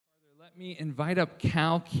Let me invite up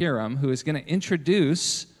Cal Kiram, who is going to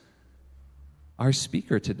introduce our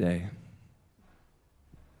speaker today.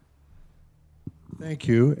 Thank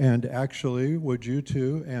you. And actually, would you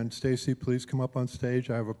two and Stacy please come up on stage?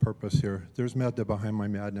 I have a purpose here. There's Medda behind my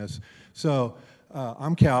madness. So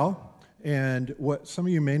I'm Cal, and what some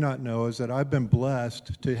of you may not know is that I've been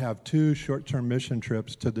blessed to have 2 short-term mission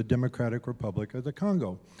trips to the Democratic Republic of the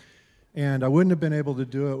Congo. And I wouldn't have been able to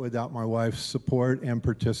do it without my wife's support and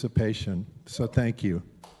participation. So thank you.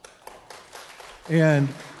 And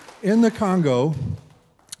in the Congo,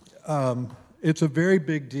 it's a very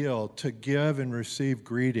big deal to give and receive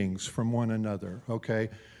greetings from one another, okay?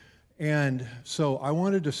 And so I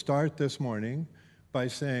wanted to start this morning by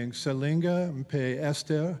saying, Selenga mpe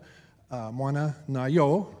este mwana na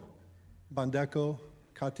yo, bandeko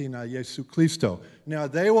kati na Yesu Kristo. Now,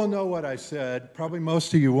 they will know what I said, probably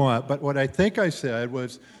most of you won't, but what I think I said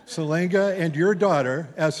was, Selenga and your daughter,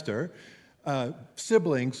 Esther,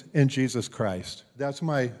 siblings in Jesus Christ. That's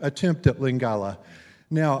my attempt at Lingala.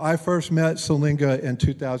 Now, I first met Selenga in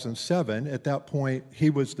 2007. At that point,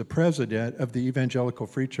 he was the president of the Evangelical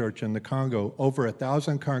Free Church in the Congo, over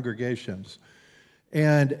 1,000 congregations.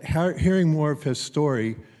 And hearing more of his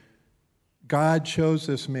story, God chose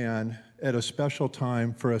this man at a special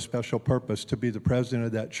time for a special purpose to be the president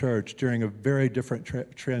of that church during a very different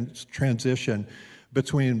transition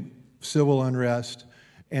between civil unrest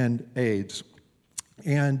and AIDS.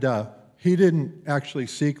 And he didn't actually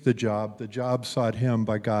seek the job sought him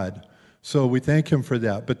by God. So we thank him for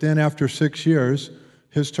that. But then after 6 years,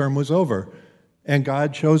 his term was over. And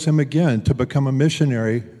God chose him again to become a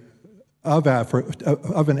missionary of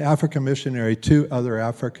an African missionary to other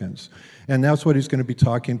Africans. And that's what he's going to be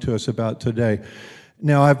talking to us about today.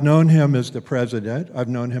 Now, I've known him as the president. I've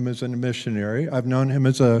known him as a missionary. I've known him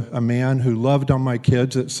as a man who loved on my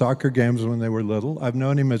kids at soccer games when they were little. I've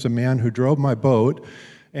known him as a man who drove my boat.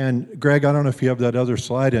 And Greg, I don't know if you have that other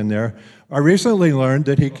slide in there. I recently learned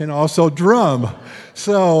that he can also drum.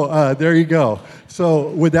 So there you go. So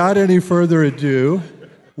without any further ado,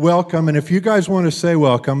 welcome. And if you guys want to say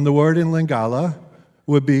welcome, the word in Lingala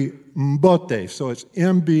would be mbote. So it's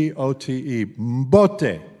M-B-O-T-E,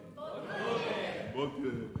 mbote.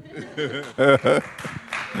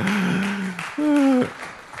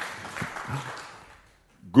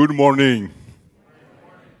 Good morning.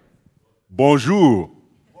 Bonjour.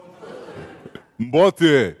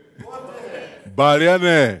 Mbote.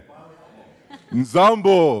 Bariane.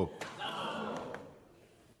 Nzambo.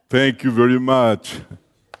 Thank you very much.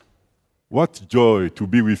 What joy to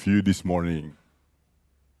be with you this morning.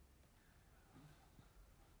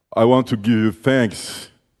 I want to give you thanks,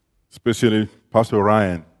 especially Pastor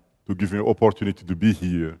Ryan, to give me an opportunity to be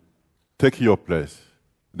here. Take your place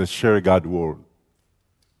and share God's word.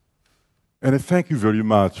 And I thank you very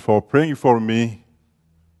much for praying for me.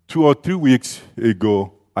 2 or 3 weeks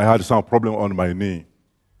ago, I had some problem on my knee.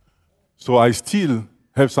 So I still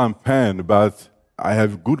have some pain, but I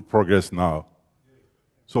have good progress now.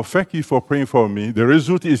 So thank you for praying for me. The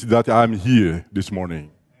result is that I'm here this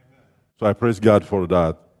morning. So I praise God for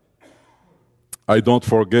that. I don't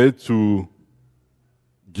forget to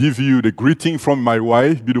give you the greeting from my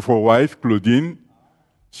wife, beautiful wife, Claudine.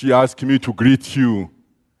 She asked me to greet you.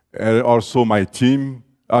 And also my team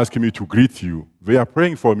asked me to greet you. They are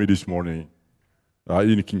praying for me this morning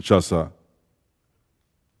in Kinshasa.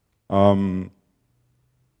 When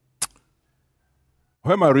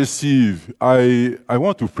I receive, I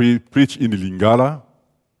want to preach in Lingala.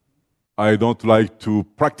 I don't like to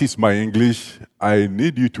practice my English. I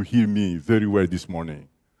need you to hear me very well this morning.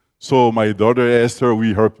 So my daughter Esther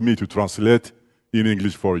will help me to translate in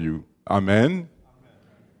English for you. Amen.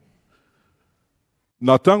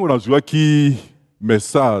 Natango nazwaki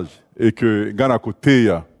message et que ngana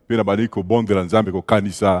koteya pena bani ko bondela nzambe ko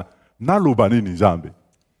kanisa nalobani ni nzambe.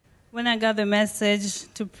 When I got the message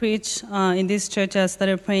to preach in this church, I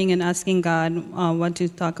started praying and asking God what to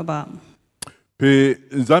talk about. Pe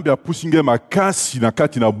nzambe apusinge makasi na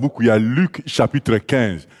kati na buku ya Luc chapitre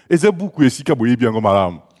 15. Eze buku esika boyebi yango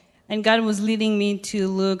malamu. And God was leading me to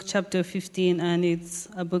Luke chapter 15, and it's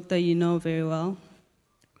a book that you know very well.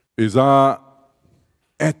 Eza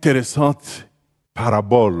intéressante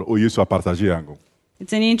parabole o Yesu a partagé yango.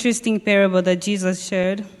 It's an interesting parable that Jesus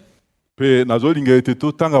shared. Pe nazolinga ete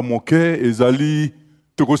to tanga moke ezali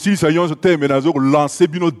tokosilisa nyonso te me nazo lancer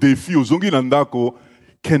bino défi ozongi na ndako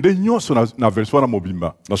kende nyonso na version na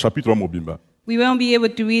mobimba na chapitre mobimba. We won't be able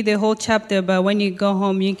to read the whole chapter, but when you go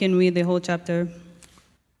home you can read the whole chapter.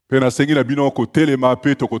 Pe nasengi na bino ko telema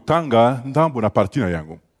pe tokotanga ndambo na parti na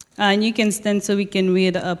yango. And you can stand so we can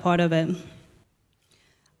read a part of it.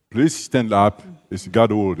 Please stand up It's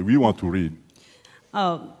God's word. We want to read.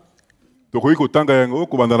 Oh, Tokoki kotanga yango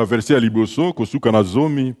kobanda na verset ya liboso kosuka na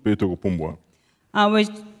zomi pe tokopumbwa. we're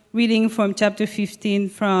reading from chapter 15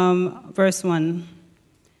 from verse 1.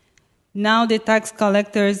 Now the tax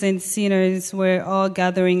collectors and sinners were all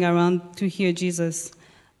gathering around to hear Jesus.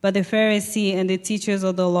 But the Pharisees and the teachers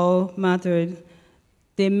of the law muttered,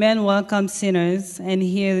 "The men welcome sinners and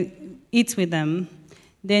eat with them."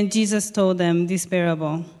 Then Jesus told them this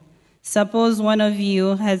parable. Suppose one of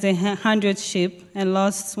you has 100 sheep and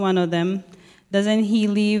lost one of them. Doesn't he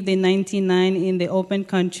leave the 99 in the open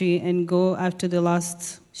country and go after the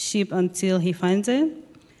lost sheep until he finds it?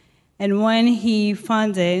 And when he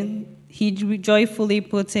finds it, he joyfully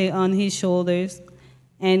puts it on his shoulders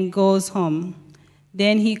and goes home.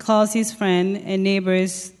 Then he calls his friend and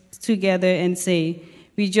neighbors together and say,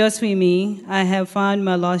 "Rejoice with me, I have found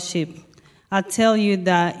my lost sheep." I tell you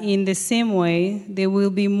that in the same way, there will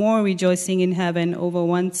be more rejoicing in heaven over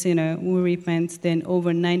one sinner who repents than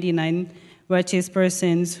over 99 righteous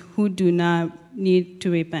persons who do not need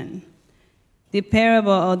to repent. The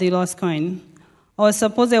parable of the lost coin. Or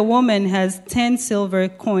suppose a woman has 10 silver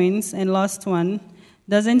coins and lost one.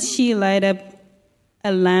 Doesn't she light up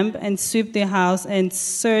a lamp and sweep the house and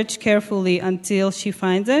search carefully until she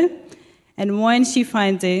finds it? And when she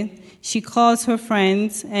finds it, she calls her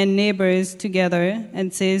friends and neighbors together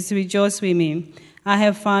and says, "Rejoice with me, I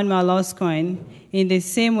have found my lost coin." In the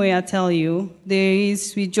same way, I tell you, there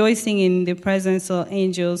is rejoicing in the presence of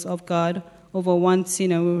angels of God over one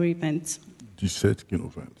sinner who repents. 17 qui nous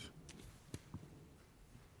 20.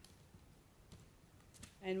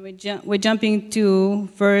 And we're jumping to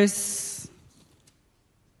verse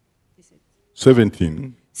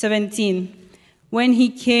 17. 17. When he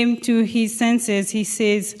came to his senses, he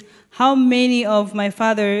says, "How many of my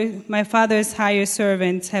father's hired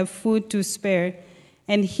servants have food to spare,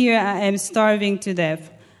 and here I am starving to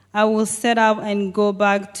death? I will set out and go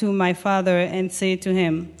back to my father and say to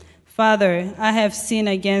him, 'Father, I have sinned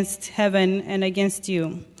against heaven and against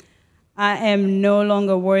you. I am no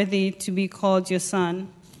longer worthy to be called your son.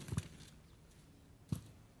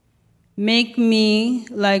 Make me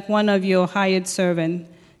like one of your hired servants.'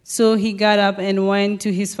 So he got up and went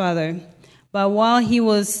to his father. But while he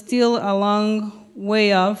was still a long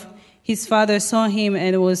way off, his father saw him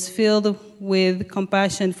and was filled with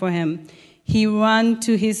compassion for him. He ran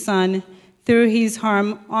to his son, threw his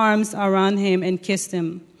arms around him, and kissed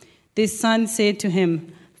him. The son said to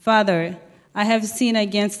him, 'Father, I have sinned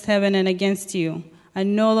against heaven and against you.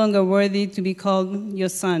 I'm no longer worthy to be called your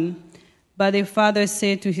son.' But the father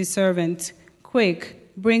said to his servant, 'Quick,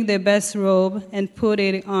 bring the best robe and put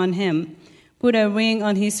it on him. Put a ring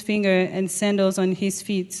on his finger and sandals on his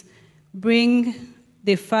feet. Bring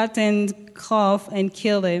the fattened calf and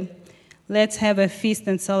kill it. Let's have a feast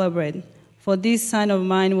and celebrate. For this son of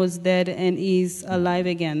mine was dead and is alive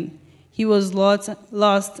again. He was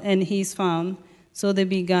lost and he is found.' So they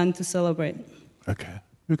began to celebrate." Okay.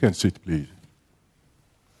 You can sit, please.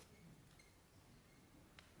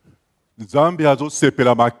 Nzambe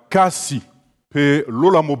azosepela makasi pe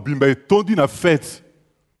lola mobimba etondi na fete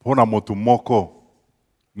mpona moto moko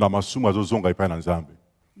na masumu azozonga epai na Nzambe.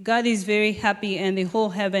 God is very happy and the whole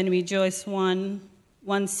heaven rejoices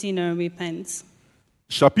one sinner repents.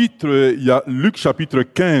 Luc chapitre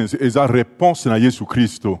 15 eza réponse na Yesu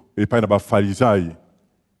Kristo epai na bafarizai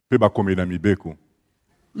pe bakomeli na mibeko.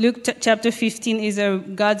 Luke chapter 15 is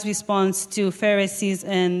God's response to Pharisees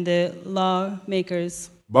and the lawmakers.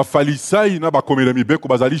 Bafarisai na bakomeli na mibeko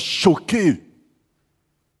bazali choqué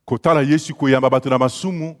kotala Yesu koyamba bato na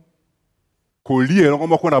masumu kolia elongo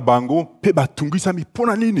moko na bango pe batungisami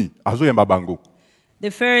mpona nini azoyamba bango.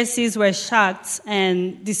 The Pharisees were shocked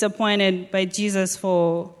and disappointed by Jesus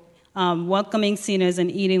for welcoming sinners and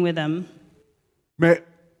eating with them. Mais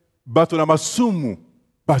bato na masumu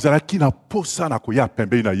bazalaki na posa na koya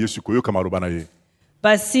pembeni na Yesu koyoka maloba na ye.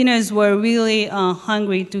 But sinners were really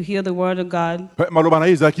hungry to hear the word of God. Maloba na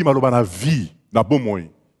ye ezalaki maloba na vie na bomoi.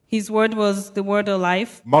 His word was the word of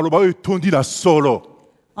life, Maloba oyo etondi na solo.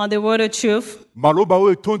 the word of truth, Maloba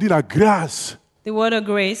oyo etondi na grâce. the word of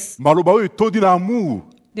grace, Maloba oyo etondi na amour.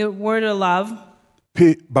 the word of love.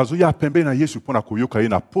 Pe bazoya pembeni na Yesu mpona koyoka ye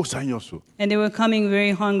na posa nyonso. And they were coming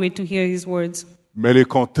very hungry to hear his words. Mais le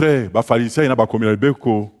contraire, bafarisai na bakomeli na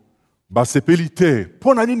mibeko basepeli te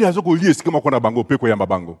mpona nini azokolia esika moko na bango mpe koyamba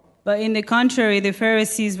bango. But in the contrary, the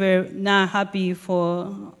Pharisees were not happy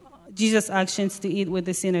for Jesus' actions to eat with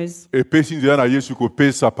the sinners. Epesi nzela na Yesu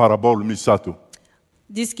kopesa parabole misato.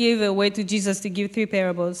 This gave a way to Jesus to give 3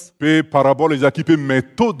 parables. Pe parabole ezalaki mpe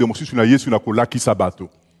méthode mosusu na Yesu na kolakisa bato.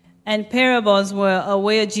 And parables were a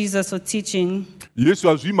way Jesus was teaching. Yesu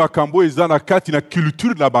azwi makambo eza na kati na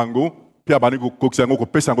culture na bango pe abandi kokokisa yango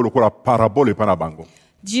kopesa yango lokola parabole epa na bango.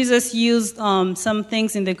 Jesus used some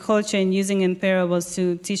things in the culture and using in parables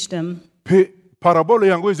to teach them. Pe parabole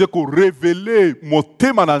yango eze ko révéler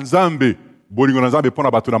motema na Nzambe bolingo na Nzambe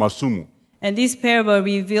pona bato na masumu. And this parable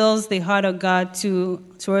reveals the heart of God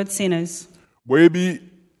towards sinners. Boyebi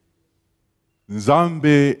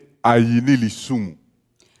Nzambe ayini lisumu.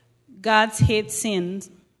 God hates sins,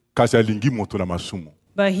 Kasi alingi moto na masumu.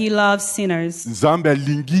 but he loves sinners. Nzambe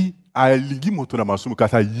alingi moto na masumu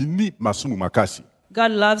kasi ayini masumu makasi.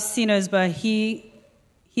 God loves sinners, but he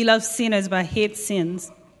loves sinners but hates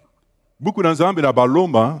sins. Buku na Nzambe na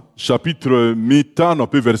Baloma chapitre 5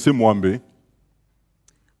 pe verset mwambe.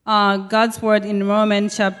 God's word in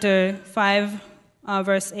Romans chapter 5,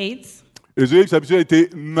 verse 8. Ezoyebisa biso ete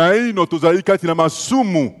naino tozali kati na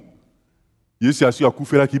masumu. Yesu asi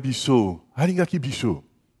akufelaki biso, alingaki biso.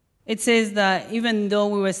 It says that even though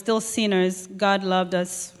we were still sinners, God loved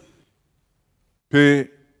us. Pe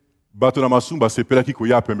bato na masumu basepelaki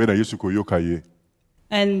koya pembe na Yesu koyoka ye.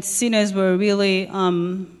 And sinners were really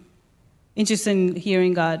interested in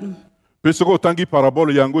hearing God. Pe soko otangi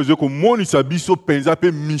parabole yango ezoko monisa biso penza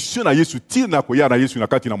pe mission na Yesu tina koya na Yesu na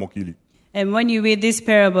kati na mokili. And when you read this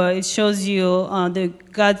parable, it shows you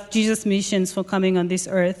Jesus' missions for coming on this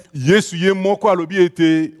earth. Yesu ye moko alobi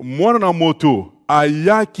ete mwana na moto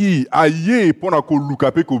ayaki aye pona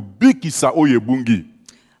koluka pe kobikisa oyo ebungi.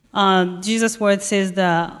 Jesus' word says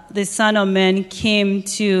that the Son of Man came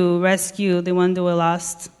to rescue the one that were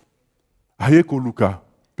lost. Aye koluka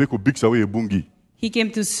pe kobikisa oyo ebungi. He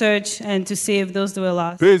came to search and to save those that were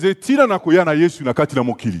lost. Pe zetila na koya na Yesu na kati na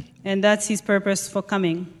mokili. And that's his purpose for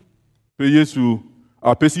coming. Pe Yesu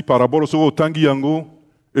apesi parabolo soko otangi yango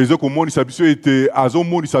ezoko monisa biso ete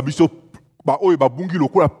azomonisa biso ba oyo babungi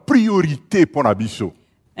lokola priorité pona biso.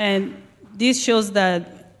 And this shows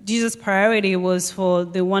that Jesus' priority was for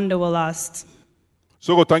the one that were lost.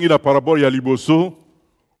 Soko otangi na parabole ya liboso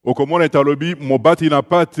okomona etalobi mobati na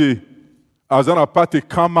pate azana pate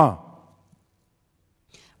kama.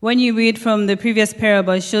 When you read from the previous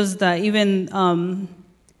parable, it shows that even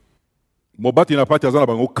mobati na pate azana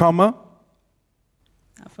bango kama.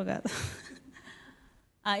 I forgot.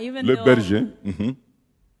 Le berger.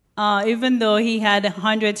 Even though he had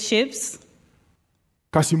 100 ships,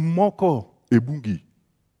 Kasi moko ebungi.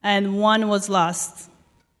 and one was lost,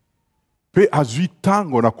 Pe azwi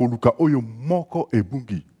tango na koluka oyo moko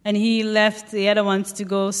ebungi. and he left the other ones to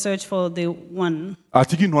go search for the one.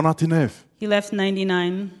 Atiki 99. He left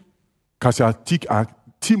 99, Kasi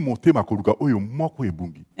ati motema koluka oyo moko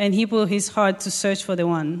ebungi. and he put his heart to search for the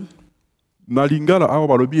one. Na lingala awa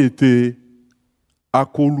balobi ete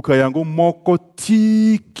akoluka yango moko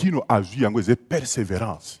ti kino azwi yango eze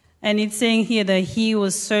perseverance. And it's saying here that he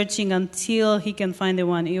was searching until he can find the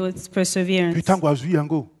one. It was Pe perseverance. tango azwi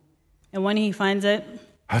yango And when he finds it,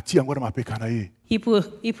 ati yango na mapeka na ye. he put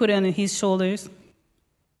it on his shoulders,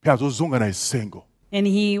 Pe azozonga na esengo. and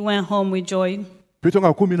he went home with joy. Pe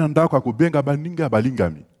tonga akomi na ndako akobenga baninga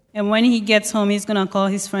balingami. And when he gets home, he's going to call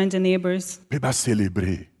his friends and neighbors Pe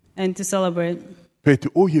baselebre. and to celebrate. Pe ete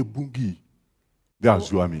oyo ebungi de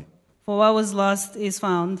azwami. For what was lost is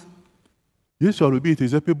found. Yesu alobi ete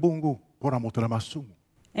eze pe bongo pona moto na masumu.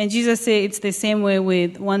 And Jesus said it's the same way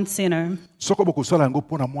with one sinner. Soko bokosala yango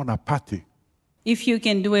pona mwana pate. If you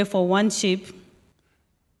can do it for one sheep,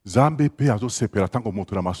 Zambe pe azosepela tango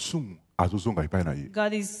moto na masumu azozonga epai na ye.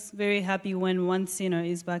 God is very happy when one sinner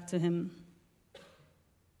is back to him.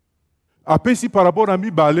 Apesi parabole na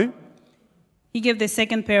mibale. He gave the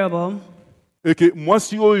second parable. Eke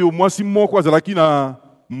mwasi moko azalaki na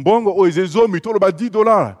mbongo oyo eze zomi toloba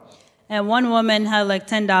 $10. And one woman had like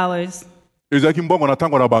 $10. Ezalaki mbongo na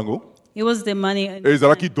tango na bango. It was the money.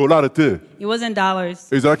 Ezalaki dollar te. It wasn't dollars.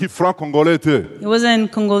 Ezalaki franc congolais te. It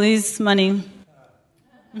wasn't Congolese money.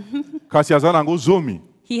 Kasi aza nango zomi.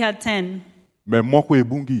 He had 10. Me moko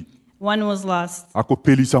ebungi. One was lost.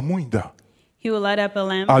 Akopelisa mwinda. He would light up a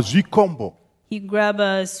lamp. Azwi kombo. He grabbed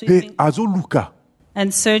a Pe sweeping azoluka.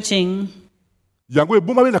 and searching. Yango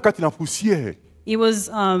ebomba na kati na poussière. It was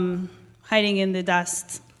hiding in the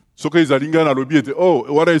dust. Soki ezali ngai nalobi ete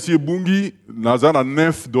wana esi ebungi naza na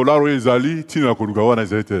 $9 oyo ezali ntina na koluka wana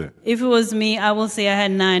ezali te. If it was me, I will say I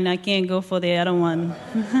had 9. I can't go for the other one.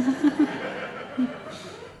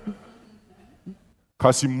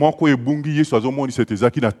 Kasi moko ebungi Yesu azomonisa ete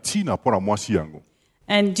ezalaki na ntina mpo na mwasi yango.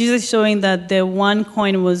 And Jesus showing that the one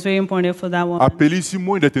coin was very important for that woman. Apelisi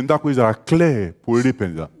mwinda ete ndako ezala clair po ele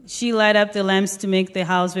penza. She light up the lamps to make the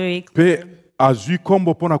house very clear. Pe azwi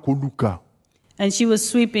kombo mpo na koluka. And she was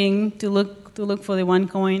sweeping to look to look for the one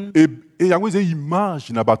coin. Et yango eza image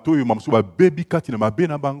na bato oyo mamusu babebi kati na mabe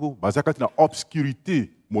na bango baza kati na obscurité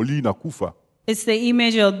molili na kufa. It's the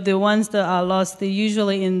image of the ones that are lost. They're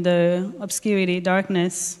usually in the obscurity,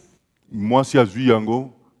 darkness. Mwasi azwi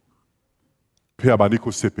yango mpe abandi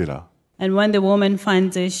kosepela. And when the woman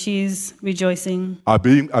finds it, she's rejoicing.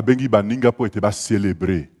 Abengi baninga po ete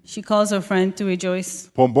bacelebre. She calls her friend to rejoice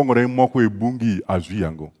Po mbongo na ye moko ebungi azwi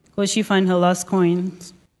yango. because she finds her lost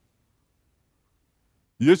coins.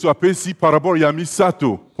 Yesu apesi parabole ya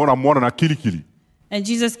misato mpona mwana na kilikili. And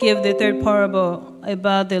Jesus gave the third parable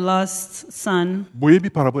about the lost son. Boyebi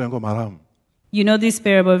parabole yango malamu. You know this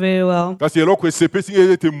parable very well. Kasi eloko esepesi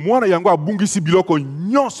ete mwana yango abungisi biloko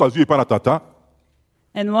nyonso azwi epai na tata.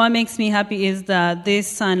 And what makes me happy is that this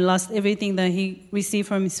son lost everything that he received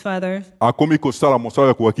from his father. Akomi kosala mosala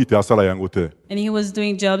ya kowaki te asala yango te. And he was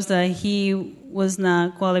doing jobs that he was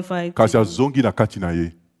not qualified Kasi to do. azongi na kati na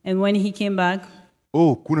ye. And when he came back,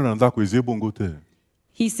 Oh, kuna na ndako eze bongo te.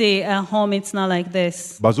 he said, at home it's not like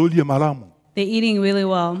this. Bazolia malamu. They're eating really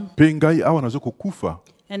well. Mpe ngai awa nazo kokufa.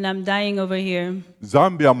 And I'm dying over here.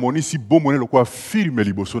 Nzambe amonisi bomone lokola filme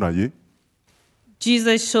liboso na ye.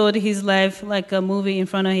 Jesus showed his life like a movie in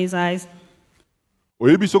front of his eyes.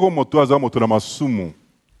 Oyebi soko moto aza moto na masumu.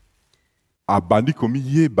 Abandi komi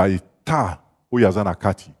yeba eta oyo aza na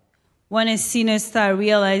kati. When a sinner starts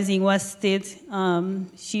realizing what state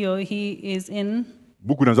she or he is in,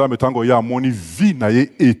 Buku na Nzambe tango ya amoni vi na ye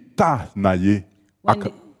eta na ye.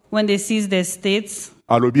 when they see their states,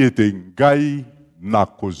 Alobi ete ngai na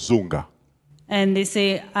kozonga. and they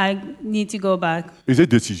say, I need to go back. Eze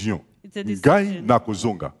décision. It's a decision. Ngai na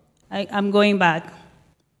kozonga. I'm going back.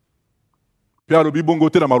 Pe alobi bongo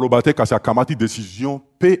te na maloba te kasi akamati décision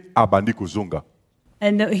pe abandi kozonga.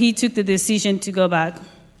 And he took the decision to go back.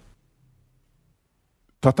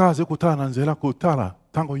 Tata aze kotala na nzela kotala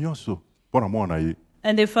tango nyonso mpona mwana ye.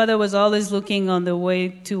 And the father was always looking on the way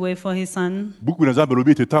to wait for his son. Buku na Nzambe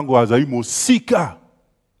lobi ete tango azali mosika.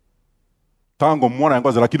 Tango mwana yango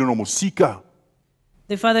azalaki nano mosika.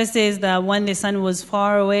 The father says that when the son was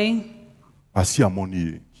far away, Asi amoni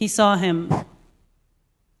ye. he saw him.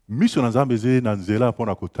 Miso na Nzambe eze na nzela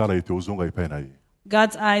mpona kotala ete ozonga epai na ye.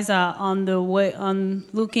 God's eyes are on the way,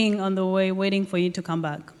 looking on the way, waiting for you to come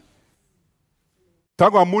back.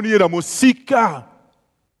 Tango amoni ye na mosika.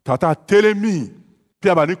 Tata atelemi. Pe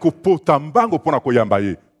abandi kopota mbango mpona koyamba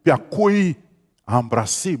ye. Pe akoyi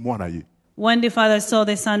embrasser mwana ye. When the father saw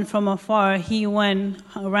the son from afar, he went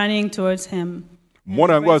running towards him.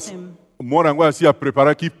 Mwana yango asi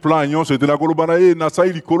apreparaki plan nyonso etela koloba na ye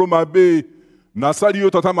nasali likolo mabe. Nasali yo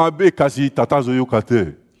tata mabe kasi tata azoyoka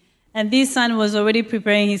te. And this son was already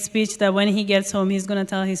preparing his speech that when he gets home, he's going to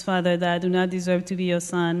tell his father that I do not deserve to be your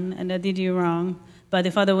son and I did you wrong. But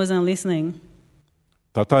the father wasn't listening.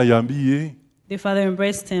 Tata ayambi ye. The father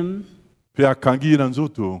embraced him Pe akangi ye na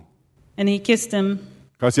nzoto. and he kissed him.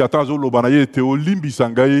 Kasi ata azoloba na ye ete olimbisa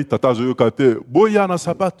ngai tata azoyoka te. Boya na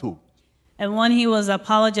sapato. And when he was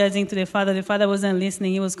apologizing to the father wasn't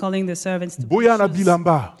listening. He was calling the servants to Boya na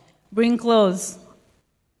bilamba. bring clothes.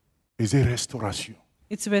 Eze restauration.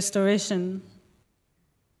 It's restoration.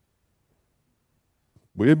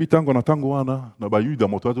 Boyebi tango na tango wana na bayuda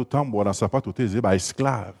moto azotambola na sapato te eze ba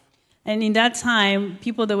esclave. And in that time,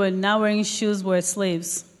 people that were not wearing shoes were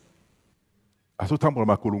slaves. Azotambola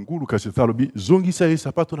makolo ngulu kasi talobi zongisa ye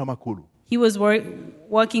sapato na makolo. He was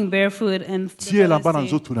walking barefoot and the Tie father lamba na said,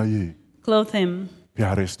 nzoto na ye. clothed him Pe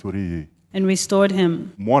a restauré ye. and restored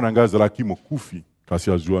him. Mwana nga azalaki mokufi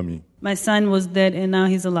kasi azwami. My son was dead and now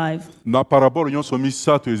he's alive. Na parabole nyonso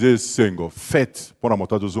misato eze esengo fete mpona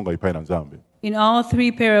moto azozonga epai na Nzambe. In all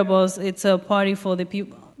three parables, it's a party for the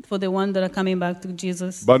people, for the ones that are coming back to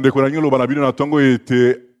Jesus. Bandeko na ngai loba na bino na ntongo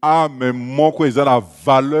ete ame moko eza na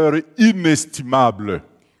valeur inestimable.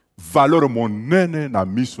 Valeur monene na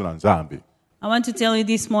miso na Nzambe. I want to tell you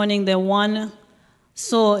this morning that one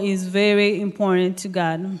soul is very important to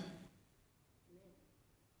God.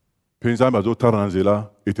 Pe Nzambe azotala na nzela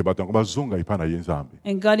ete bato yango bazonga epai na ye Nzambe.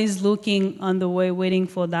 And God is looking on the way, waiting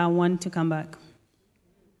for that one to come back.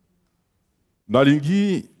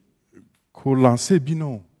 Nalingi kolanse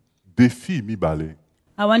bino défi mibale.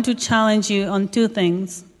 I want to challenge you on two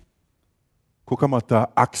things. Kokamata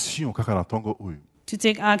action kaka na ntongo oyo. To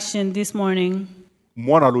take action this morning.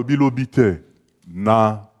 Mwana lobi te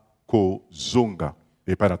na kozonga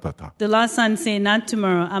epai na tata. The last son said, not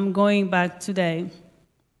tomorrow, I'm going back today.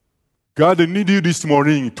 God need you this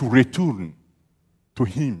morning to return to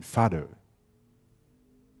Him, Father.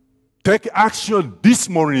 Take action this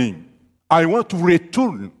morning. I want to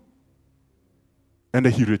return. And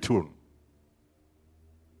He returned.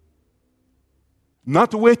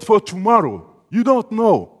 Not wait for tomorrow. You don't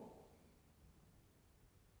know.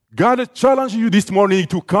 God challenged you this morning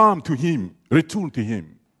to come to Him, return to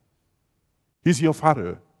Him. He's your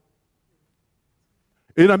Father.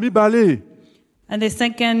 Et la mibale. And the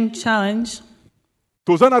second challenge,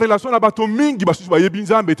 Toza na relation na bato mingi basusu bayebi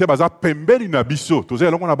nzambe te baza pembeni na biso. Toza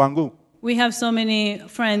elongo na bango. we have so many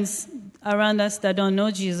friends around us that don't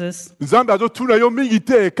know Jesus. Nzambe azotuna yo mingi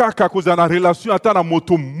te kaka koza na relation ata na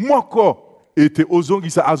moto moko ete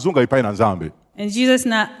ozongisa azonga epai na Nzambe. And Jesus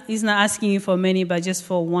is not asking you for many, but just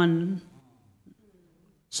for one.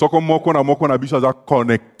 Soko moko na biso aza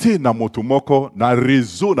connecté na moto moko na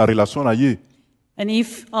réseau na relation na ye. And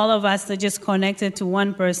if all of us are just connected to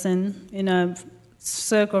one person in a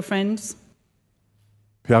circle of friends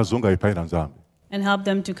Pe azonga epai na Nzambe. and help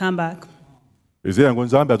them to come back. Eze yango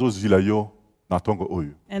Nzambe azozila yo na tongo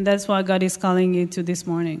oyo. And that's what God is calling you to this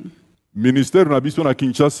morning. Ministère na biso na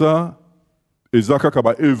Kinshasa eza kaka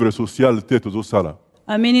ba œuvre sociale te tozosala.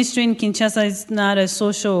 Our ministry in Kinshasa is not a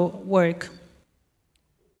social work.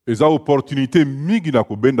 Eza opportunité mingi na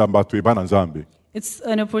kobenda bato epai na Nzambe. It's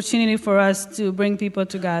an opportunity for us to bring people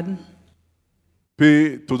to God.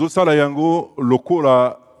 Pe tozosala yango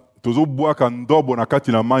lokola tozobwaka ndobo na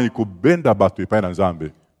kati na mai kobenda bato epai na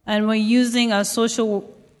Nzambe. And we're using our social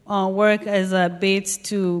work as a bait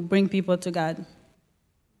to bring people to God.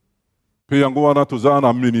 Pe yango wana toza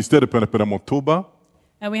na ministère pene motoba.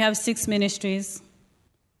 And we have 6 ministries.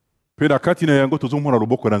 Pe na kati na yango tozomona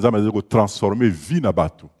loboko na Nzambe ezoko transformer vie na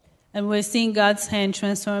bato. And we're seeing God's hand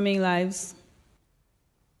transforming lives.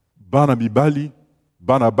 Bana mibali,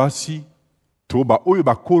 bana basi, toba oyo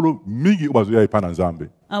bakolo mingi obazoya epai na Nzambe.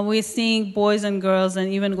 And we're seeing boys and girls and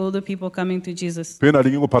even older people coming to Jesus. Pe na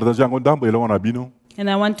lingi ngo partager yango ndambo elongo na bino. And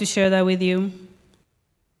I want to share that with you.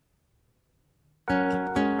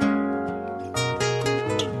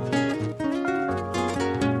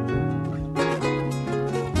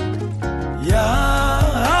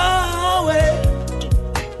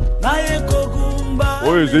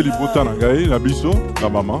 Oyo eze libota na ngai na biso na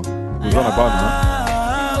mama toza na bana.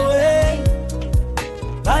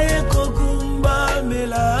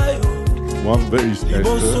 One day is Esther.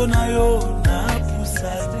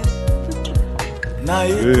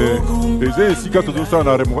 Eze esika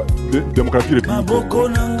tozosala na démocratie république Congo.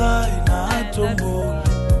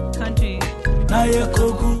 Country.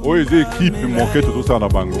 Oyo eze équipe moke tozosala na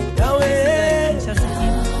bango.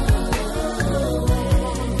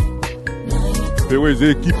 Pe oyo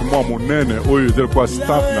eze équipe mwa monene oyo eze kwa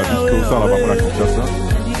staff na biso tozosala na bango na Kinshasa. And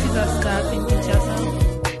this is our staff in Kinshasa.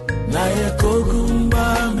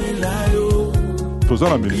 Toza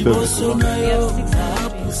na ministère We have 6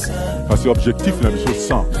 ministries. parce que objectif na biso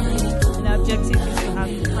 100. And the objective is to have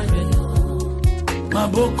 100.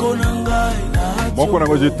 Moko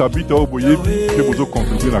nango eze Tabita oyo boyebi pe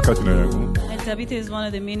bozocontribue na kati na yango. And Tabitha is one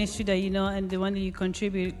of the ministry that you know and the one that you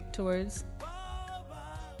contribute towards.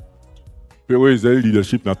 Pe oyo ezali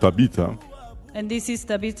leadership na Tabita. And this is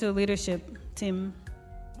Tabitha leadership team.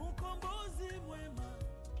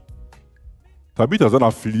 Tabita aza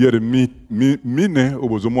na filière mine oyo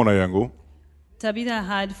bozomona yango. Tabitha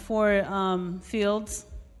had 4 fields.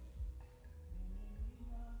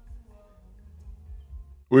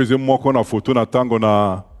 Oyo eze moko na foto na ntango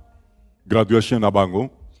na graduation na bango.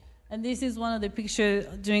 And this is one of the pictures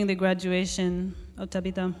during the graduation of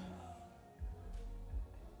Tabitha.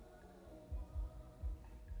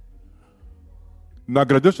 Na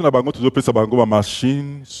graduation na bango tozopesa bango ba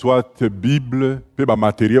machine soit bible pe ba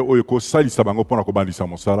matériel oyo kosalisa bango mpona kobandisa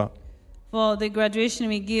mosala. For the graduation,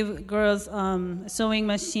 we give girls sewing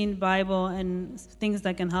machine, Bible, and things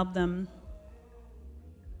that can help them.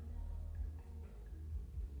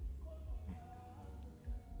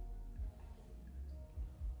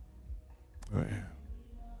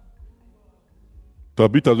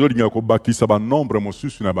 Tabita azolinga kobakisa ba nombre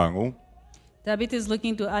mosusu na bango. Tabitha is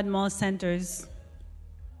looking to add more centers.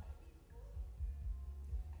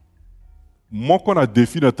 Moko na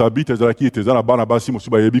défi na Tabita ezalaki ete eza na bana basi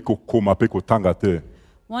mosusu bayebi kokoma pe kotanga te.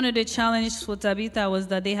 One of the challenges for Tabitha was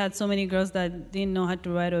that they had so many girls that didn't know how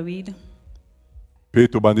to write or read. Pe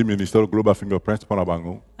tobandi ministère global fingerprints mpona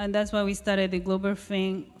bango. And that's why we started the Global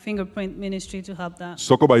Fingerprint Ministry to help that.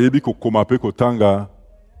 Soko bayebi kokoma pe kotanga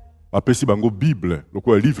bapesi bango bible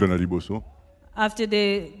lokola livre na liboso. After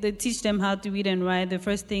they teach them how to read and write, the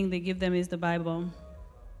first thing they give them is the Bible.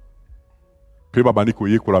 Pe babandi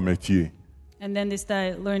koyekola métier. And then they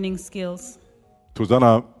start learning skills. Toza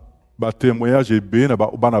na batémoignage ebele na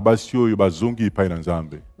bana basi oyo bazongi epai na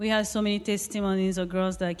Nzambe. We have so many testimonies of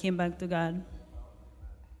girls that came back to God.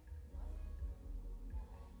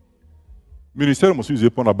 Ministère mosusu eza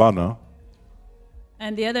mpona bana.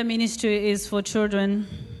 And the other ministry is for children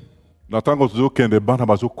na ntango tozokende bana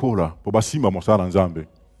bazokola mpo basimba mosala na nzambe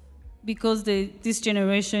because this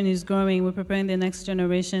generation is growing. We're preparing the next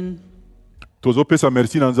generation. tozopesa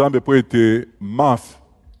merci na nzambe mpo ete MAF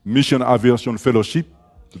Mission Aviation Fellowship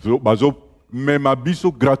bazomema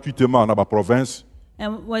biso gratuitement na baprovince.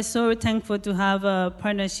 And we're so thankful to have a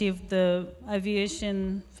partnership, the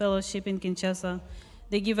Aviation Fellowship in Kinshasa.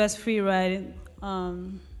 They give us free ride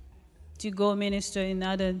to go minister in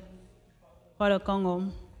other part of Congo.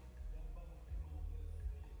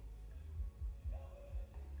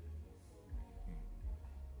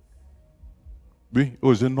 Oui,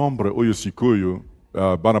 oyo nombre oyo sikoyo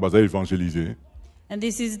bana baza évangéliser. And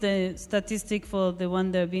this is the statistic for the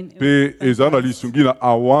one that have been. Pe eza na lisungi na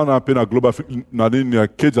awana pe na global na nini ya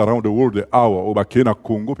kids around the world awa o bakeye na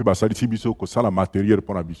Congo pe basalisi biso kosala matériel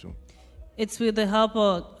mpona biso. It's with the help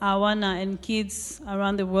of Awana and Kids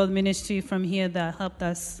Around the World Ministry from here that helped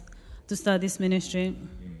us to start this ministry.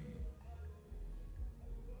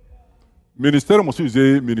 Ministère mosusu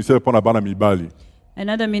eza ministère mpona bana mibali.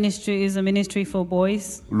 Another ministry is a ministry for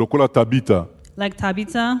boys, lokola Tabita. like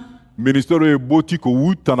Tabitha. Ministère oyo eboti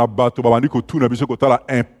kowuta na bato babandi kotuna biso kotala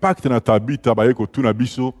impact na Tabita baye kotuna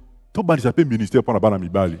biso tobandisa mpe ministère mpona bana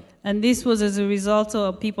mibali. And this was as a result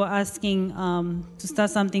of people asking to start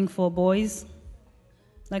something for boys,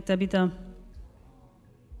 like Tabitha.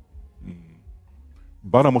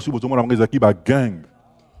 Bana mosusu bozomona bango ezalaki bagang.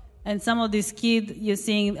 And some of these kids you're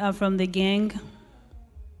seeing are from the gang.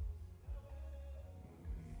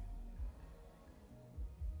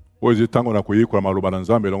 Oyo eza ntango na koyekola maloba na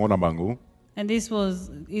Nzambe elongo na bango. And this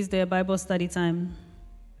is their Bible study time.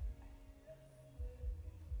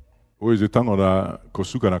 Oyo eza ntango na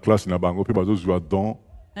kosuka na classe na bango mpe bazozwa don.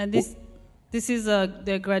 And this is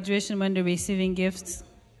their graduation when they're receiving gifts.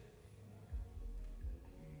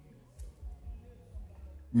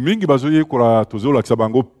 Mingi bazoyekola tozolakisa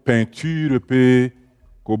bango peinture mpe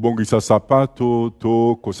kobongisa sapato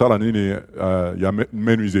to kosala nini ya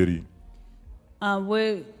menuiserie.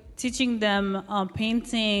 We're teaching them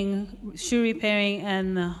painting, shoe repairing,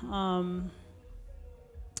 and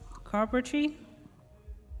carpentry.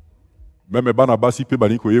 Meme bana basi pe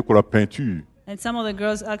bani koyekola peinture. And some of the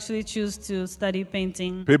girls actually choose to study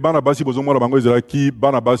painting. Pe bana basi bozomona bango ezalaki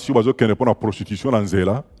bana basi oyo bazokende mpona prostitution na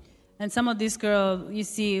nzela. And some of these girls you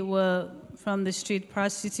see were from the street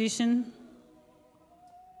prostitution.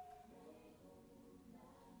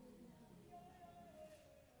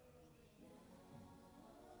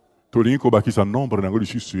 Tolingi kobakisa nombre nango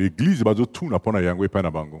lisusu église bazotuna mpona yango epai na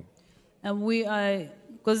bango. And we are,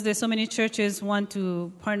 because there's so many churches want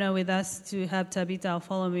to partner with us to have Tabitha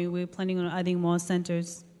follow me, we're planning on adding more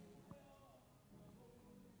centers.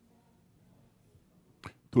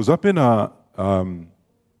 Toza mpe na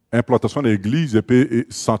implantation na église mpe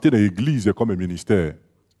santé na église comme ministère.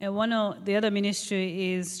 And one of the other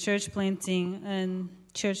ministry is church planting and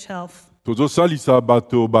church health. Tozosalisa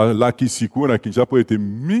bato balaki sikoyo na Kinshasa po ete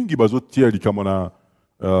mingi bazotia likambo na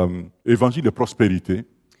évangile de prospérité.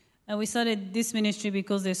 And we started this ministry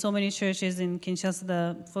because there's so many churches in Kinshasa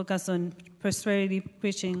that focus on prosperity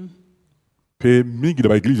preaching. Pe mingi na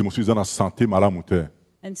baeglise mosusu eza na santé malamu te.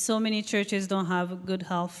 And so many churches don't have good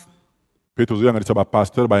health. Pe tozoyangalisa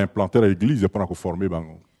bapasteur baimplanter na église mpona koforme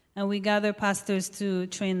bango. And we gather pastors to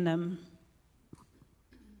train them.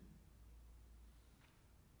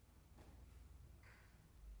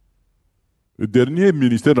 Le dernier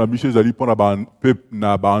ministère na biso ezali mpona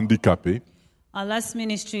na bahandicapé. Our last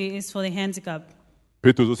ministry is for the handicapped.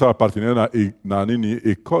 Pe tozosala partenaire na nini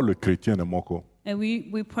école chrétienne moko. And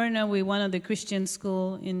we partner with one of the Christian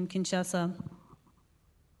school in Kinshasa.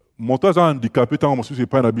 Moto aza handicapé ntango mosusu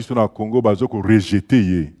epai na biso na Congo bazokorejete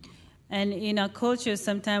ye. And in our culture,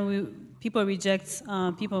 sometimes people reject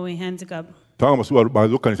people with handicap. Ntango mosusu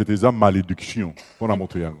bazokanisa ete eza malédiction mpona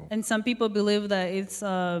moto yango. And some people believe that it's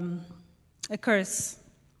a curse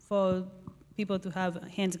for people to have a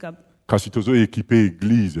handicap. Kasi tozoekipe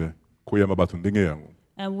église koyamba bato ndenge yango.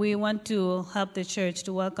 And we want to help the church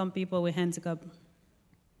to welcome people with handicap.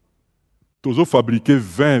 Tozofabriquer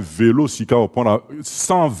 20 vélos sika opona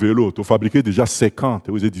 100 vélos, to fabriquer déjà 50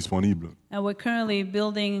 vous êtes disponible. And we're currently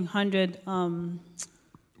building 100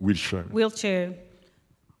 wheelchair.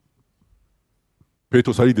 Pe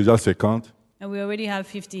tosali déjà 50. And we already have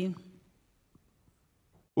 50.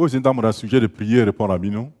 Oh, c'est un sujet de prière pour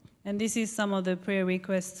Abino. And this is some of the prayer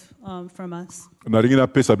requests from us. Naringi na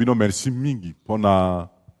pesa Abino merci mingi pour na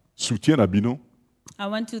soutien Abino. I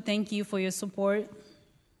want to thank you for your support.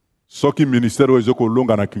 Soki ministère ezoko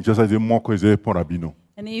longa na Kinshasa ze moko eze pour Abino.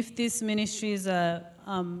 And if this ministry is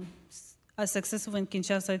successful in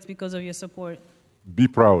Kinshasa, it's because of your support. Be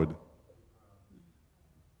proud.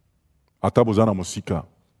 Hata bozana mosika.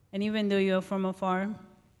 And even though you are from afar,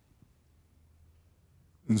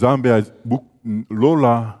 Nzambe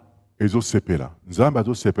lola ezosepela. Nzambe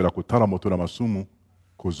azosepela kutala moto na masumu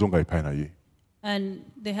kozonga epai na ye. and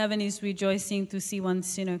the heaven is rejoicing to see one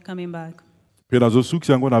sinner coming back. Pe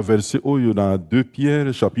nazosuki yango na verset oyo na 2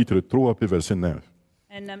 Pierre chapitre 3 pe verset 9.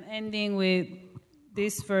 And I'm ending with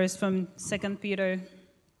this verse from 2 Peter.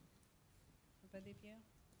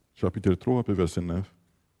 Chapitre 3 pe verset 9.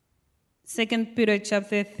 2 Peter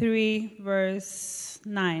chapter 3, verse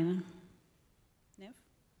 9.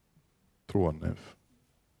 3 9.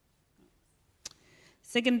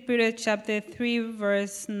 2 Peter chapter 3,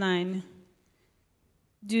 verse 9.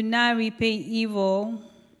 Do not repay evil.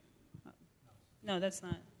 No, that's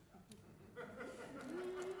not.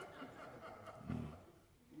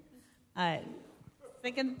 All right.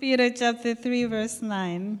 2 Peter chapter 3, verse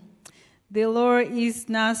 9. The Lord is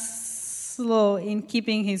not slow in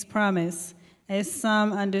keeping his promise, as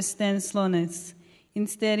some understand slowness.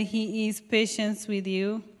 Instead, he is patient with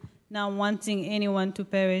you, not wanting anyone to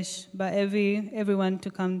perish, but everyone to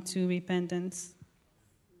come to repentance.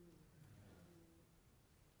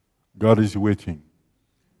 God is waiting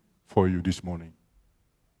for you this morning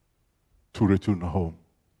to return home,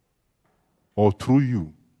 or through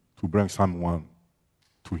you to bring someone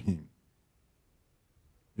to him.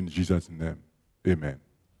 In Jesus' name, amen.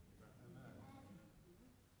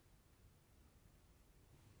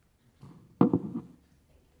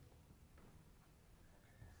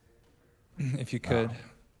 If you could,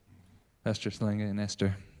 Pastor Selenga and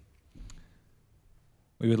Esther,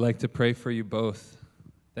 we would like to pray for you both.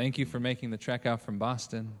 Thank you for making the trek out from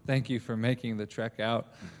Boston. Thank you for making the trek out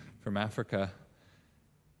from Africa.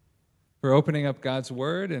 For opening up God's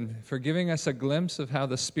Word and for giving us a glimpse of how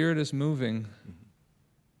the Spirit is moving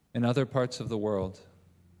in other parts of the world.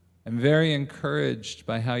 I'm very encouraged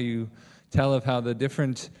by how you tell of how the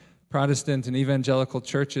different Protestant and evangelical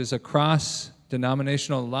churches across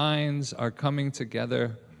denominational lines are coming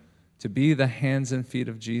together to be the hands and feet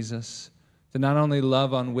of Jesus, to not only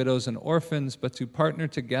love on widows and orphans, but to partner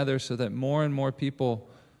together so that more and more people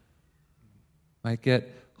might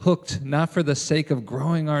get hooked, not for the sake of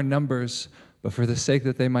growing our numbers, but for the sake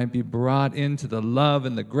that they might be brought into the love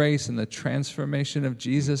and the grace and the transformation of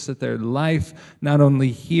Jesus, that their life, not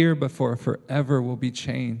only here, but for forever, will be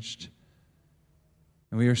changed.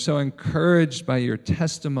 And we are so encouraged by your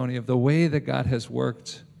testimony of the way that God has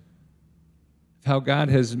worked, of how God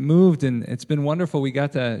has moved, and it's been wonderful. We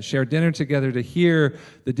got to share dinner together to hear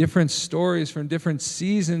the different stories from different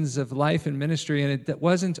seasons of life and ministry, and it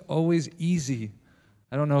wasn't always easy.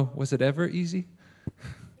 I don't know, was it ever easy?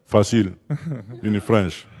 Facile, in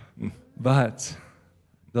French. But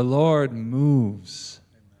the Lord moves.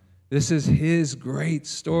 This is his great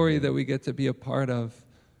story that we get to be a part of.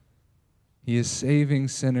 He is saving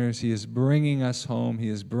sinners. He is bringing us home. He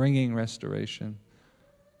is bringing restoration.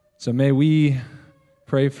 So may we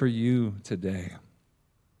pray for you today.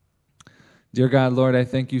 Dear God, Lord, I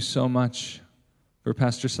thank you so much for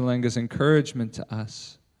Pastor Selenga's encouragement to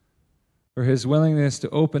us, for his willingness to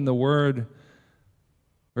open the Word,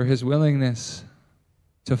 for his willingness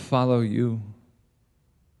to follow you.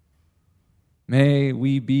 May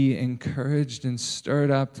we be encouraged and stirred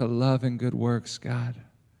up to love and good works, God.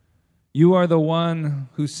 You are the one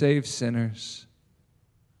who saves sinners,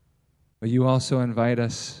 but you also invite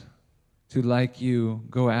us to, like you,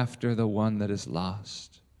 go after the one that is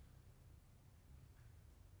lost.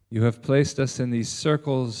 You have placed us in these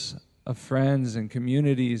circles of friends and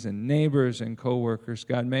communities and neighbors and co-workers.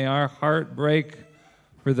 God, may our heart break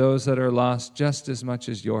for those that are lost just as much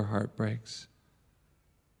as your heart breaks.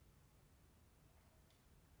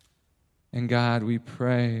 And God, we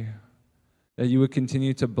pray that you would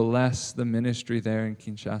continue to bless the ministry there in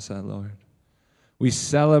Kinshasa, Lord. We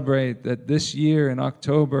celebrate that this year in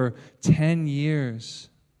October, 10 years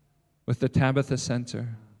with the Tabitha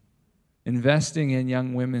Center, investing in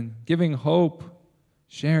young women, giving hope,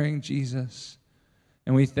 sharing Jesus.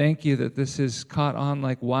 And we thank you that this is caught on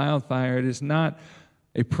like wildfire. It is not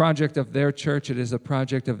a project of their church, it is a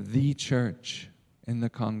project of the church in the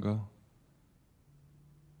Congo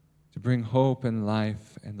to bring hope and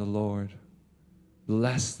life in the Lord.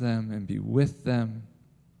 Bless them and be with them.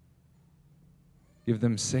 Give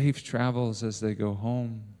them safe travels as they go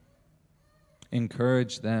home.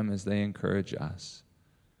 Encourage them as they encourage us.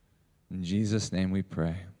 In Jesus' name we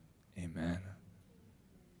pray. Amen.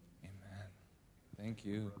 Amen. Thank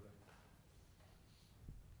you.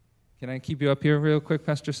 Can I keep you up here real quick,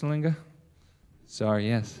 Pastor Selenga? Sorry,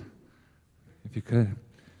 yes. If you could.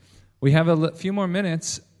 We have a few more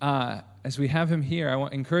minutes. as we have him here, I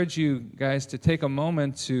want to encourage you guys to take a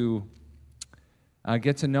moment to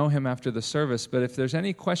get to know him after the service. But if there's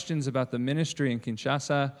any questions about the ministry in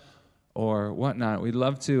Kinshasa or whatnot, we'd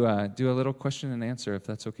love to do a little question and answer, if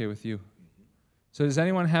that's okay with you. So does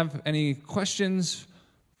anyone have any questions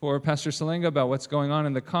for Pastor Selenga about what's going on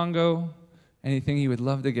in the Congo? Anything you would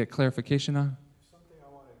love to get clarification on? Something I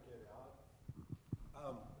want to get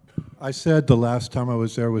out. I said the last time I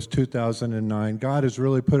was there was 2009. God has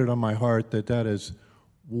really put it on my heart that is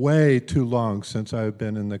way too long since I've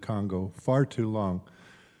been in the Congo, far too long.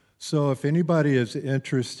 So if anybody is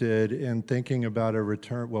interested in thinking about a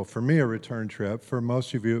return, well, for me, a return trip, for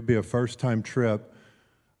most of you, it would be a first-time trip.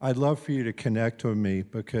 I'd love for you to connect with me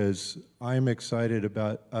because I'm excited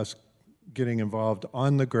about us getting involved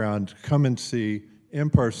on the ground, come and see in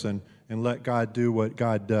person, and let God do what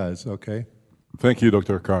God does, okay? Thank you,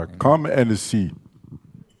 Dr. Carr. Come and see,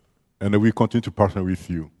 and we continue to partner with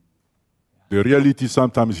you. The reality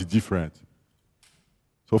sometimes is different.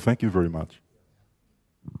 So thank you very much.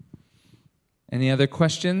 Any other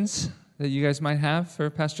questions that you guys might have for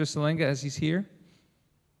Pastor Selenga as he's here?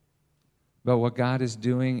 About what God is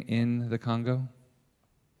doing in the Congo?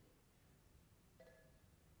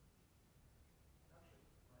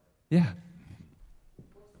 Yeah.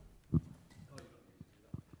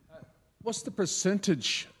 What's the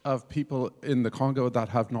percentage of people in the Congo that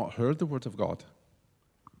have not heard the Word of God?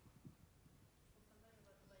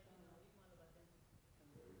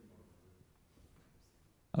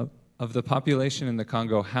 Of the population in the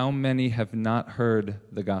Congo, how many have not heard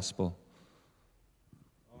the gospel?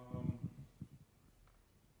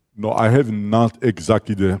 No, I have not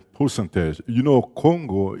exactly the percentage. You know,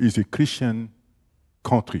 Congo is a Christian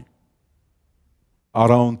country.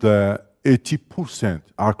 Around 80%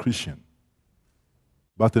 are Christian,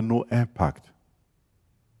 but no impact.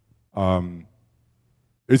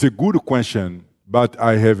 It's a good question, but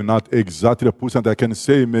I have not exactly the percent. I can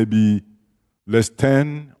say maybe less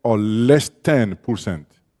 10 or less 10%.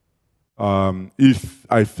 If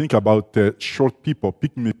I think about short people,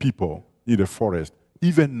 pygmy people in the forest,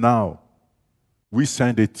 even now, we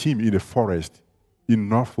send a team in the forest in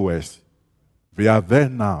Northwest. They are there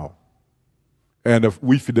now. And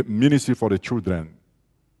with the ministry for the children.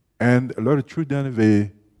 And a lot of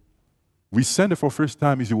children, we sent it for the first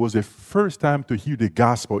time. It was the first time to hear the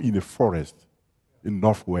gospel in the forest in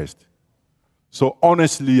Northwest. So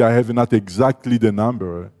honestly, I have not exactly the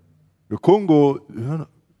number. The Congo,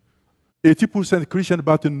 80% Christian,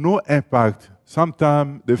 but no impact.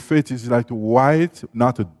 Sometimes the faith is like wide,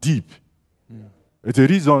 not deep. It's a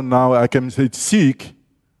reason now I can say it's sick.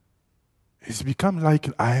 It's become like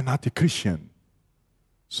I am not a Christian.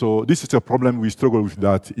 So this is a problem. We struggle with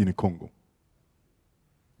that in Congo.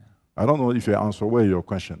 I don't know if I answer well your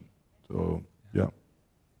question. So, yeah.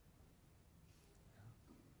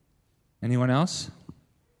 Anyone else?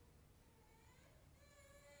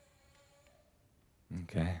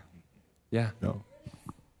 Okay. Yeah. No.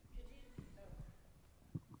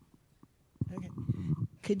 Okay.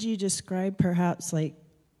 Could you describe perhaps like,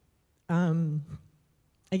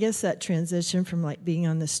 I guess that transition from like being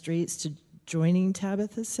on the streets to joining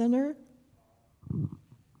Tabitha Center?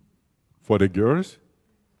 For the girls?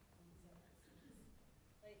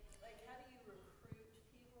 Like how do you recruit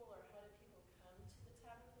people or how do people come to the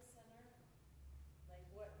Tabitha Center? Like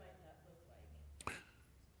what might that look like?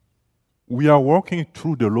 We are working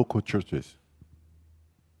through the local churches.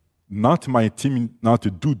 Not my team, not to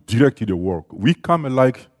do directly the work. We come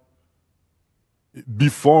like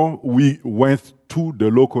before we went to the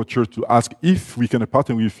local church to ask if we can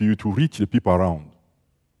partner with you to reach the people around.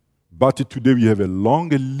 But today we have a long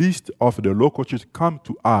list of the local church come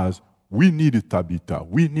to us. We need Tabitha.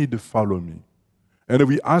 We need to follow me. And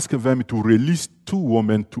we ask them to release 2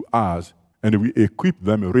 women to us, and we equip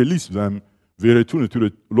them, release them, they return to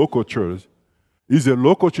the local church. Is a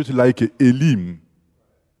local church like Elim,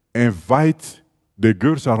 invite the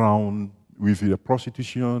girls around with the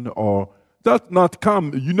prostitution or that not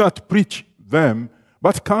come, you not preach them,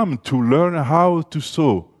 but come to learn how to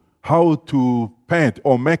sew, how to paint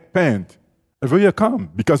or make paint. And they come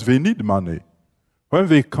because they need money. When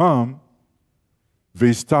they come,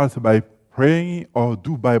 they start by praying or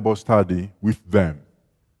do Bible study with them.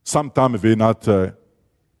 Sometimes they're not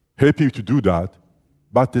happy to do that,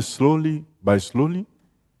 but slowly,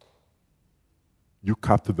 you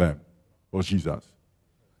capture them for Jesus.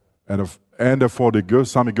 And for the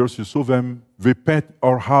girls, some girls, you saw them, they paint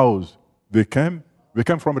our house. They came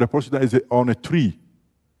from the prostitute on a tree.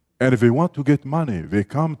 And they want to get money. They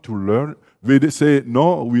come to learn. They say,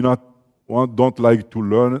 no, don't like to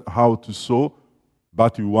learn how to sew,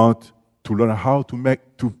 but we want to learn how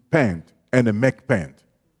to paint and make paint.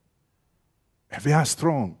 And they are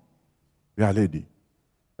strong. They are lady,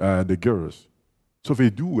 the girls. So they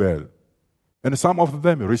do well. And some of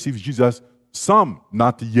them receive Jesus, some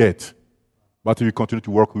not yet, but we continue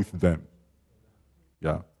to work with them.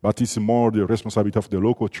 Yeah, but it's more the responsibility of the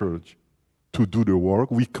local church to do the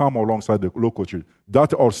work. We come alongside the local church.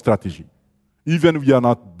 That's our strategy. Even if we are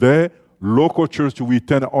not there, local church, we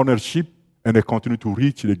take ownership and they continue to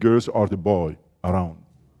reach the girls or the boy around.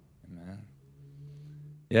 Amen.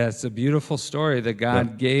 Yeah, it's a beautiful story that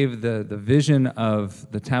God gave the vision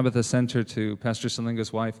of the Tabitha Center to Pastor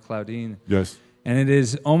Selenga's wife, Claudine. Yes. And it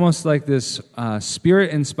is almost like this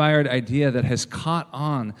spirit-inspired idea that has caught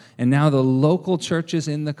on. And now the local churches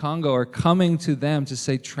in the Congo are coming to them to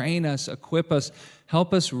say, train us, equip us,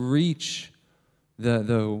 help us reach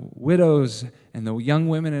the widows and the young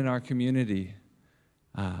women in our community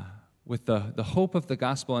with the hope of the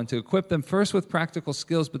gospel, and to equip them first with practical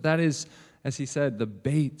skills, but that is, as he said, the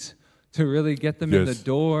bait to really get them in the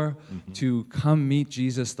door to come meet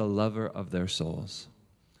Jesus, the lover of their souls.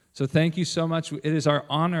 So thank you so much. It is our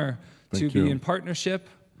honor to be in partnership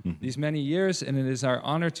these many years, and it is our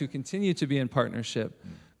honor to continue to be in partnership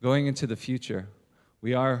going into the future.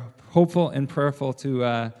 We are hopeful and prayerful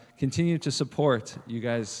to continue to support you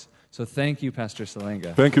guys. So thank you, Pastor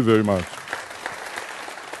Selenga. Thank you very much.